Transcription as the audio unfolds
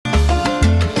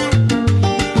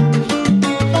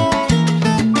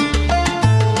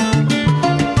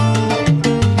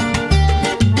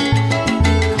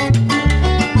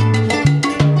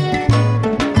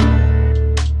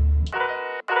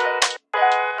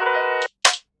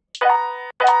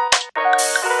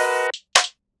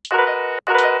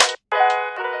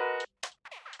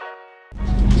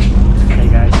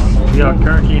are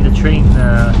currently in the train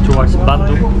towards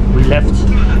Bandung. We left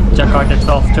Jakarta at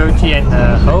 12:30 and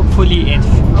hopefully in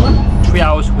 3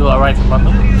 hours we'll arrive in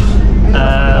Bandung.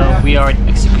 We are in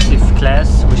executive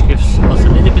class, which gives us a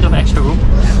little bit of extra room,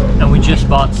 and we just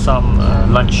bought some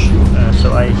lunch.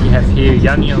 So I have here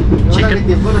Yangnyeom chicken.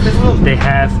 They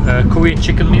have Korean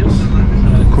chicken meals.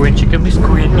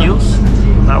 Korean meals.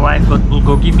 My wife got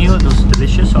bulgogi meal. It was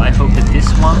delicious. So I hope that this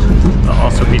one will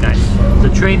also be nice. The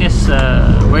train is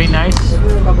very nice,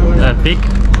 big,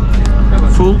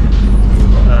 full.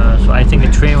 So I think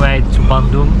the train ride to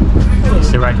Bandung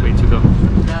is the right way to go.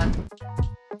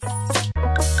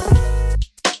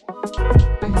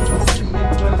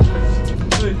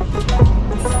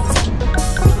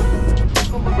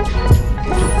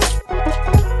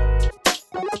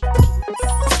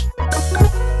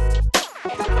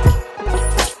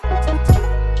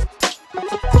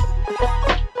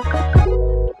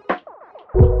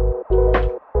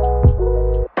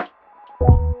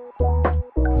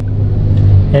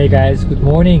 Hey guys, good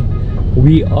morning.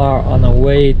 We are on our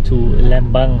way to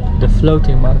Lembang, the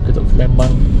floating market of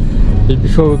Lembang. But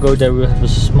before we go there, we'll have a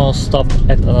small stop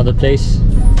at another place.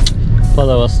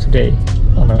 Follow us today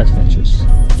on our adventures.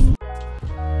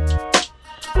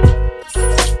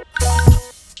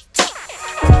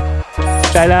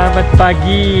 Selamat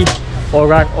pagi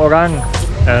orang-orang.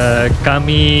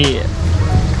 Kami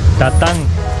datang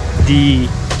di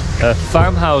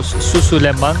farmhouse Susu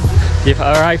Lembang. We've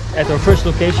arrived at our first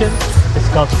location. It's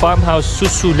called Farmhouse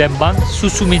Susu Lembang.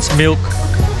 Susu means milk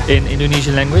in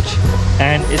Indonesian language,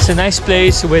 and it's a nice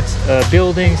place with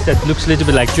buildings that looks a little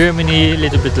bit like Germany, a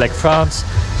little bit like France.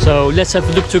 So let's have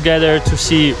a look together to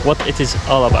see what it is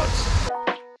all about.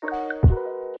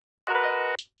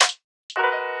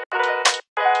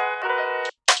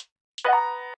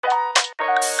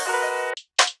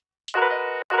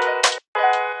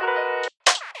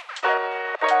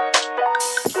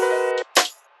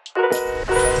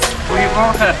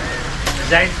 Goedemorgen, we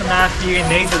zijn vandaag hier in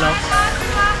Nederland.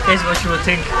 Is what you will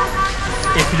think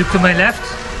if you look to my left.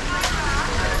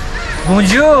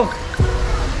 Bonjour!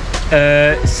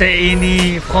 C'est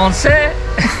ini français?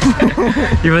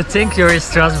 You would think you're in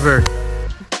Strasbourg.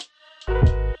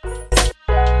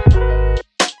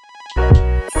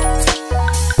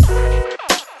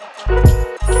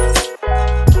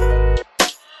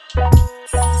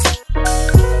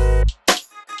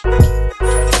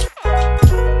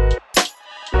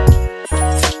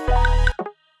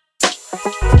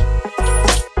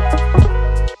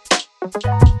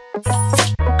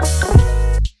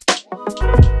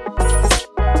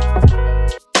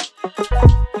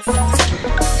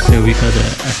 So we got an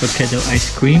avocado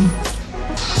ice cream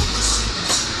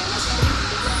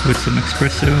with some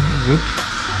espresso, whoop,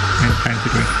 and time to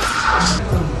drink.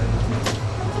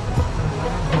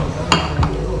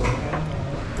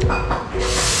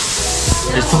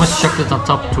 There's too much chocolate on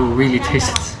top to really taste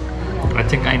it. I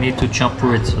think I need to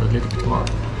chamfer it a little bit more.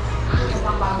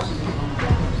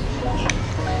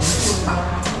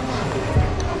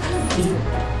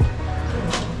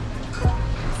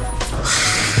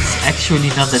 Actually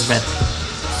not that bad.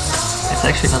 It's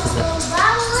actually not that bad.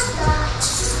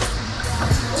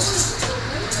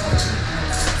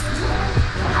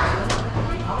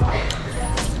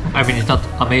 I mean, it's not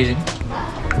amazing.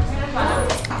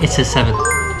 It's a 7.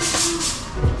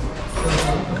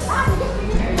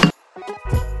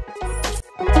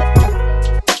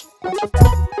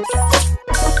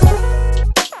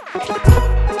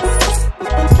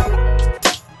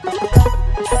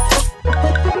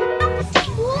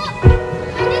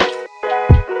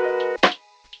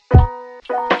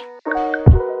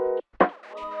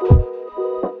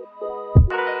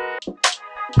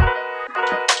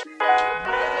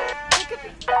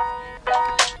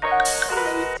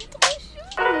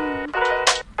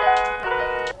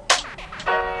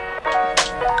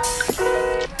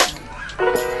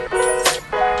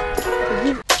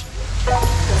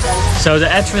 So the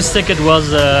entrance ticket was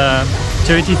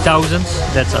 30,000,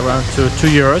 that's around 2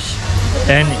 euros,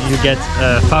 and you get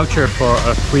a voucher for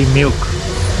a free milk,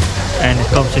 and it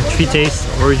comes in 3 tastes: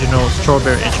 original,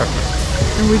 strawberry and chocolate.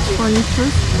 And which one is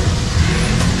first?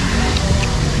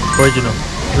 Original,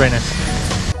 very nice.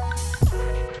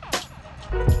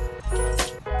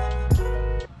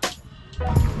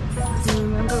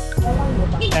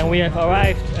 And we have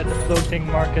arrived at the floating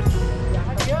market.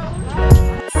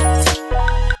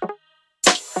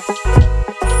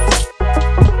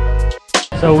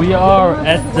 So we are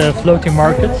at the floating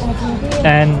market,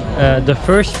 and the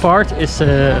first part is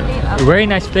a very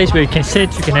nice place where you can sit,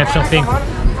 you can have something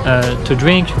to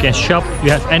drink, you can shop,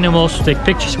 you have animals to take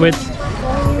pictures with,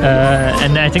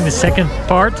 And I think the second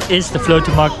part is the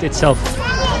floating market itself.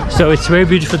 So it's very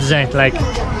beautiful design. Like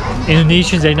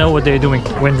Indonesians, they know what they're doing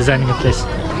when designing a place.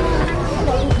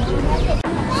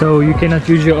 So you cannot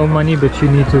use your own money, but you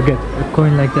need to get a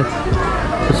coin like that,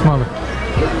 so smaller.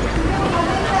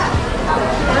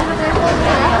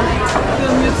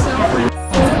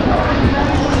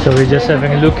 So we're just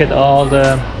having a look at all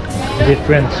the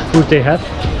different food they have.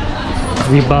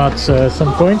 We bought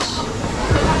some coins.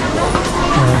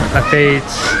 I paid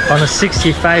on a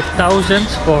 65,000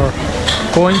 for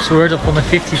coins worth of on a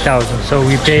 50,000. So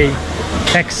we pay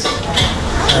tax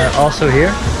also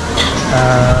here.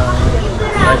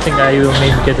 I think I will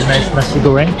maybe get a nice nasi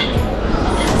goreng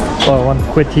or one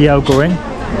kwetiau goreng.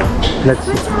 Let's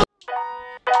see.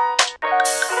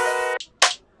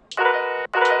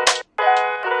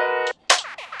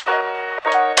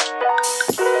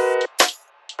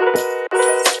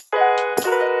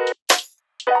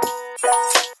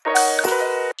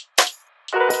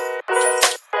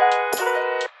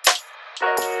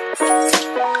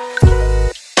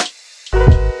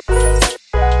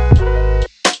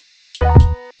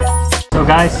 So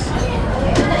guys,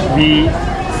 we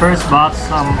first bought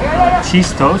some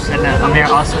cheese toast, and Amir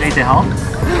also ate the ham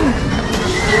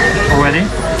already.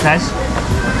 It's nice.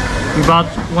 We bought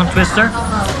one twister,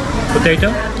 potato.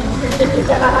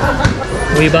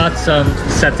 We bought some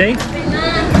satay,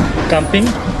 camping,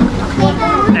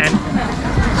 and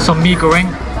some mee goreng.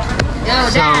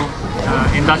 So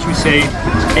in Dutch we say,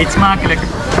 eet smakelijk.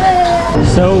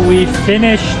 So we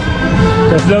finished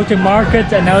the floating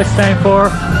market, and now it's time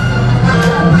for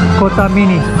Kota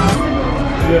Mini.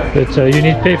 But you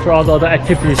need to pay for all the other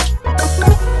activities.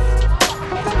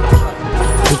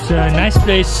 It's a nice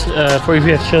place for if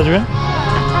you have children.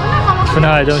 For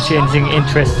now I don't see anything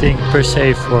interesting per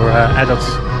se for adults.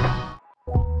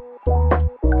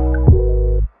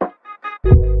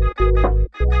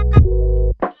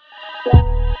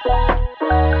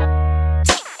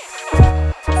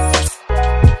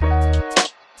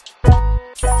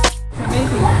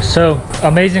 So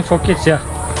amazing for kids, yeah.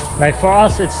 Like for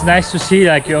us, it's nice to see.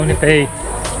 Like you only pay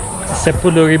 10,000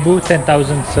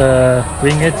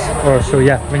 ringgit, or so,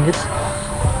 yeah, ringgit,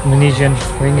 Indonesian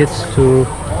ringgits to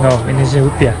Indonesian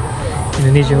rupiah.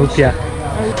 Indonesian rupiah.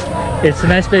 It's a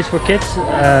nice place for kids.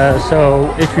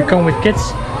 So if you come with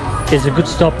kids, it's a good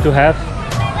stop to have.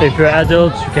 If you're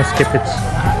adults, you can skip it.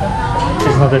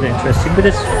 It's not that interesting, but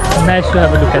it's nice to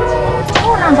have a look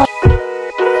at.